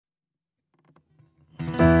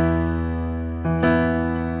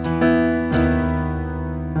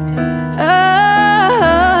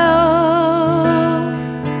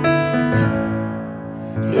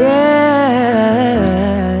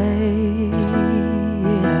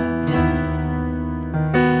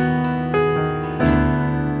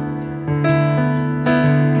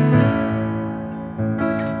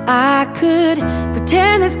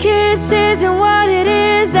this kiss isn't what it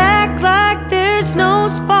is. Act like there's no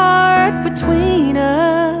spark between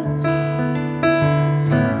us.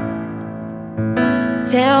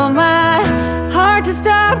 Tell my heart to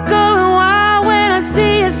stop going wild when I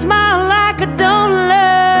see you smile like I don't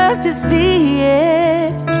love to see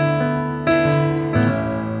it.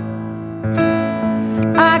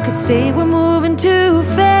 I could say we're moving too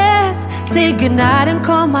fast, say goodnight and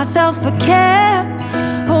call myself a cab,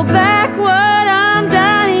 hold back what I'm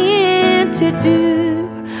dying to do,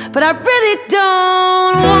 but I really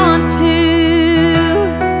don't want to.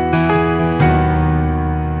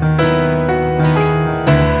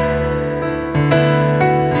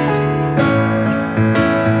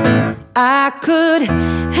 I could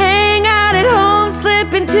hang out at home,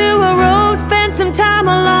 slip into a robe, spend some time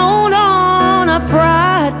alone on a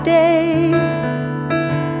Friday,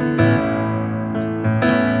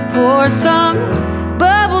 pour some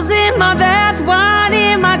bubbles in my bath, wine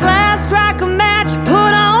in my glass, strike a match,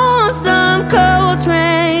 put on some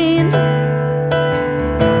Coltrane,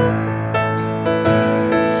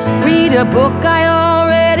 read a book I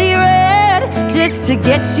already read just to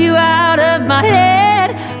get you out of my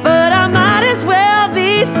head. But I might as well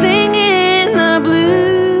be singing the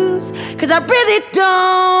blues, 'cause I really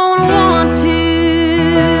don't want to.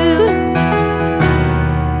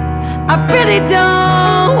 I really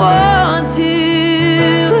don't want to.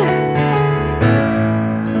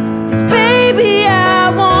 'Cause baby, I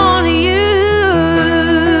want you.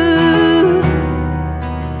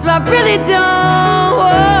 So I really don't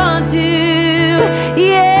want to.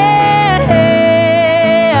 Yeah.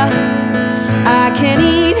 I can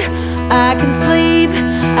eat, I can sleep,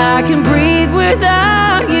 I can breathe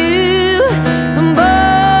without you. And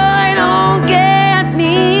boy, don't get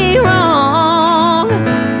me wrong,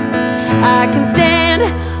 I can stand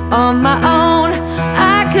on my own,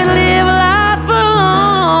 I can live life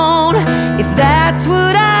alone if that's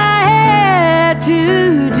what I had to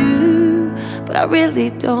do. But I really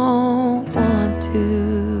don't want to.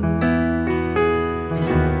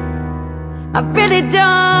 I really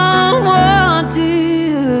don't want to.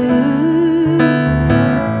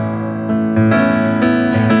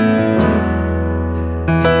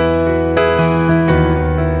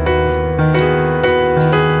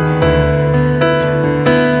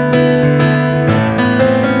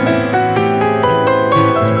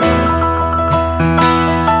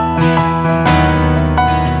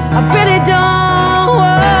 I really don't.